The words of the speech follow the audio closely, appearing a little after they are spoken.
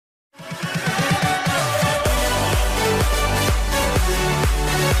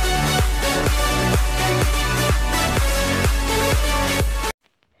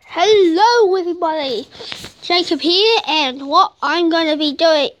Hello everybody, Jacob here, and what I'm going to be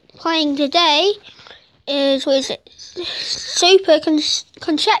playing today is Super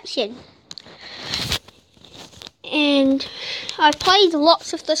Contraption. And I've played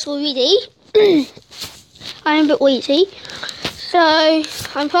lots of this already. I'm a bit wheezy. So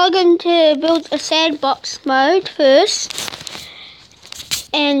I'm probably going to build a sandbox mode first.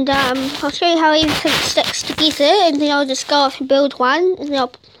 And I'll show you how everything sticks together, and then I'll just go off and build one, and then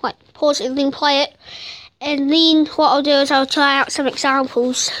I'll pause it and then play it. And then what I'll do is I'll try out some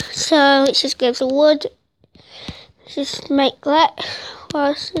examples. So let's just get some wood. Let's just make that.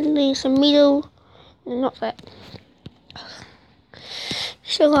 And then some metal. Not that.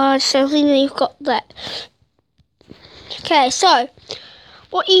 So then you've got that. Okay, so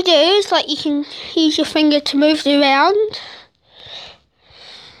what you do is you can use your finger to move it around.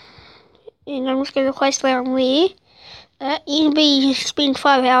 And I'm just going to place that on there. You can spend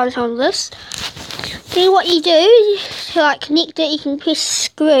 5 hours on this. Then what you do to connect it, you can press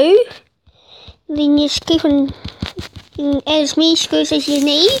screw. And then you just keep on add as many screws as you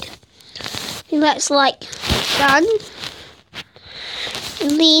need. And that's done.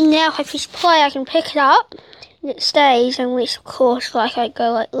 And then now if I press play, I can pick it up. And it stays, unless of course I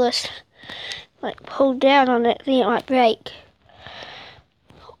go like this. Pull down on it, then it might break.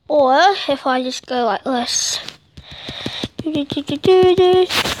 Or if I just go like this. 3,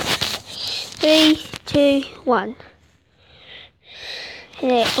 2, 1.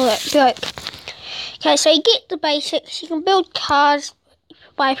 Yeah, look, broke. Okay, so you get the basics. You can build cars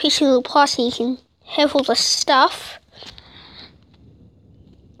by pressing a little plus, and you can have all the stuff.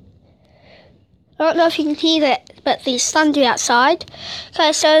 I don't know if you can hear that, but there's thunder outside.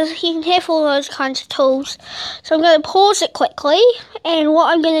 Okay, so you can have all those kinds of tools. So I'm going to pause it quickly, and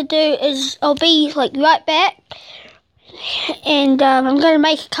what I'm going to do is I'll be right back, and I'm going to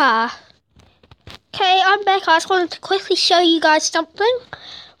make a car. Okay, I'm back. I just wanted to quickly show you guys something.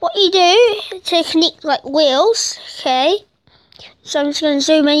 What you do to connect wheels, okay? So I'm just going to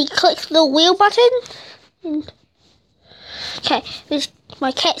zoom in. You click the wheel button. Okay, there's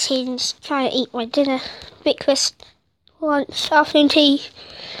my cat's here and he's trying to eat my dinner, breakfast, lunch, afternoon tea.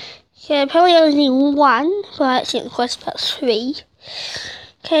 Okay, probably only need one, but it's going to cost about 3.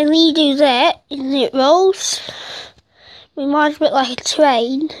 Okay, then you do that, and then it rolls. Reminds me a bit like a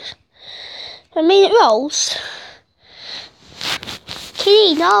train. I mean, it rolls.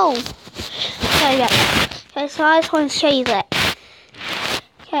 Kitty, no! Okay, yeah. Okay, so I just want to show you that.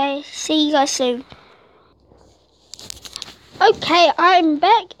 Okay, see you guys soon. Okay, I'm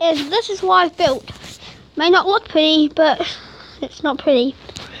back, and this is what I've built. May not look pretty, but it's not pretty.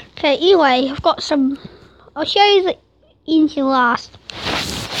 Okay, anyway, I've got some. I'll show you the engine last.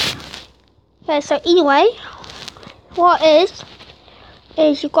 Okay, so anyway, what is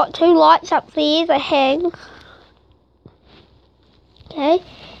you've got 2 lights up there that hang. Okay,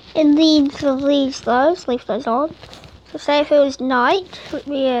 and then leave those on. So say if it was night, let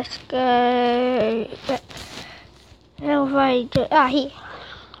me just go. How do I do? Here.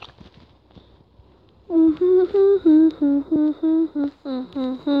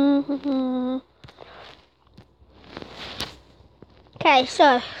 Okay,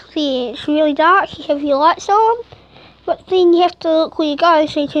 so see, it's really dark. You have your lights on, but then you have to look where you go,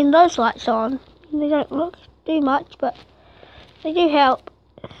 so you turn those lights on. They don't do much, but they do help.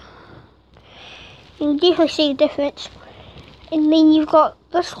 You can definitely see the difference. And then you've got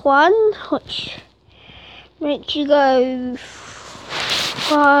this one, which makes you go.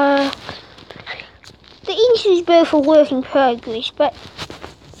 The engine is both a work in progress, but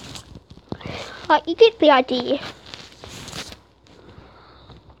you get the idea.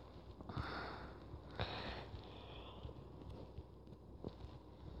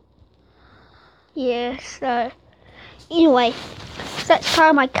 Yeah, so anyway, so that's part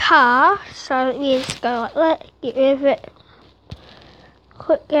of my car. So let me just go like that, get rid of it.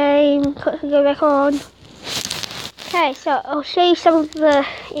 Quit game, quickly go back on. Okay, so I'll show you some of the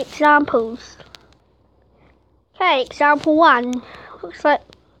examples. Okay, example 1. Looks like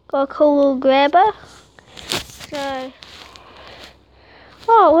got a cool little grabber. So,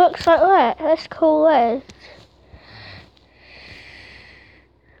 oh, it looks like that. That's cool, that is.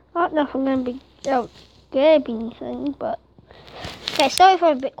 I don't know if I'm going to be grabbing anything, but okay, sorry if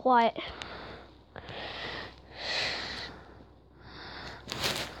I'm a bit quiet. I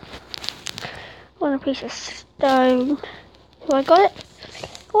want a piece of stone. So I got it.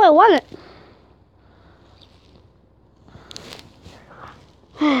 Oh, I want it.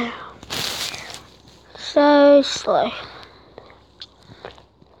 So slow.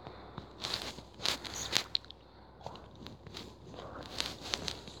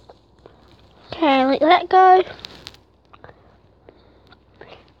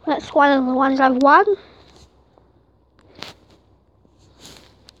 That's one of the ones I've won.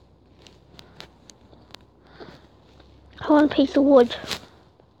 One piece of wood.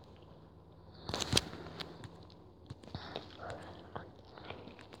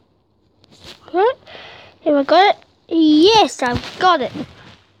 Okay. Have I got it? Yes, I've got it.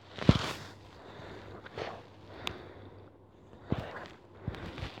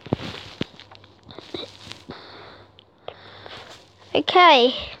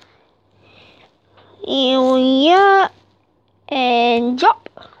 Okay. Here we are. And drop.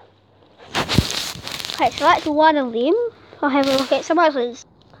 Okay, so that's one of them. I'll have a look at some others.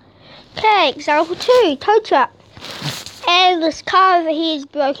 Okay, example 2, tow truck. And this car over here is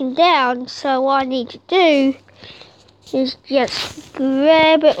broken down, so what I need to do is just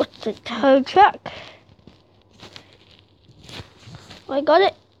grab it with the tow truck. I got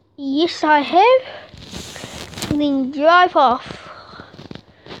it. Yes, I have. And then drive off.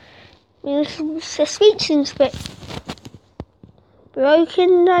 This suspension's a bit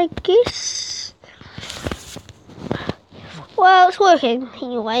broken, I guess. Well, it's working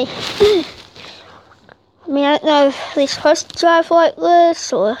anyway. I mean, I don't know if they're supposed to drive like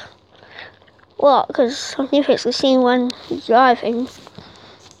this or what, because I've never actually seen one driving.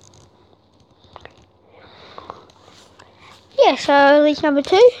 Yeah, so there's number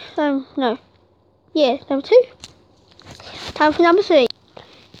 2. No. Yeah, number 2. Time for number 3.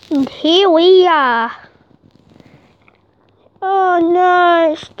 And here we are. Oh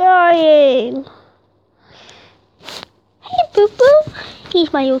no, it's dying. Hey, Boo Boo.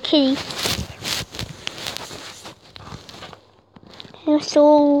 He's my little kitty. That's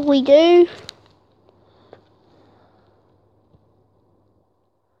all we do.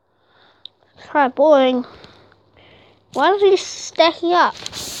 It's kind of boring. Why is this stacking up?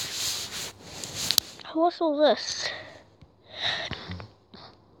 What's all this?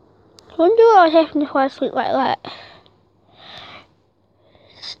 I wonder what would happen if I sleep like that.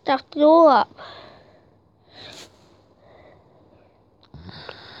 Stuffed it all up.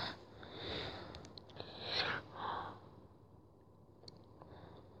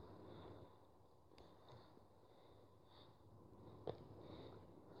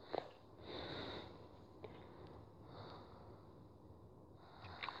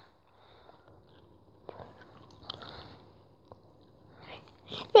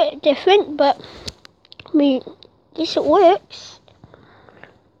 Bit different, but I mean, I guess it works.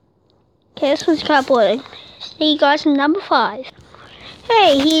 Okay, this one's kind of boring. See you guys in number 5.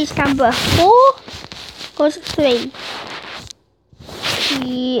 Hey, here's number 4. Or is it 3?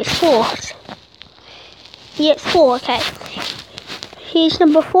 Yeah, it's 4. Yeah, it's 4, okay. Here's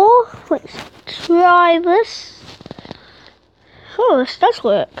number 4. Let's try this. Oh, this does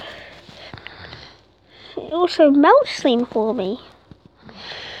work. It also melts them for me.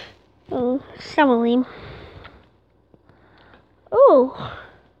 Oh, some of them. Oh,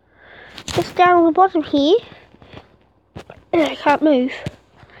 just down on the bottom here. I can't move.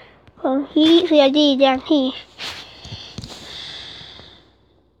 Well, here's the idea down here.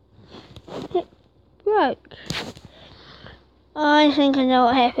 It broke. I think I know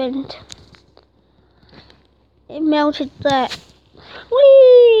what happened. It melted that.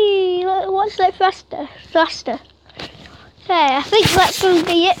 Whee! What's that thruster? Okay, I think that's going to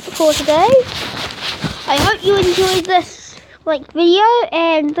be it for today. I hope you enjoyed this video,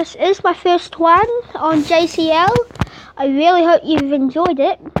 and this is my first one on JCL. I really hope you've enjoyed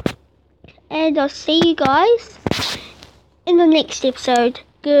it, and I'll see you guys in the next episode.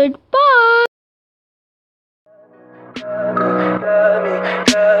 Goodbye!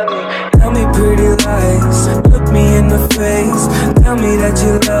 Tell me pretty lies, look me in the face, tell me that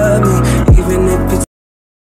you love me, even if it's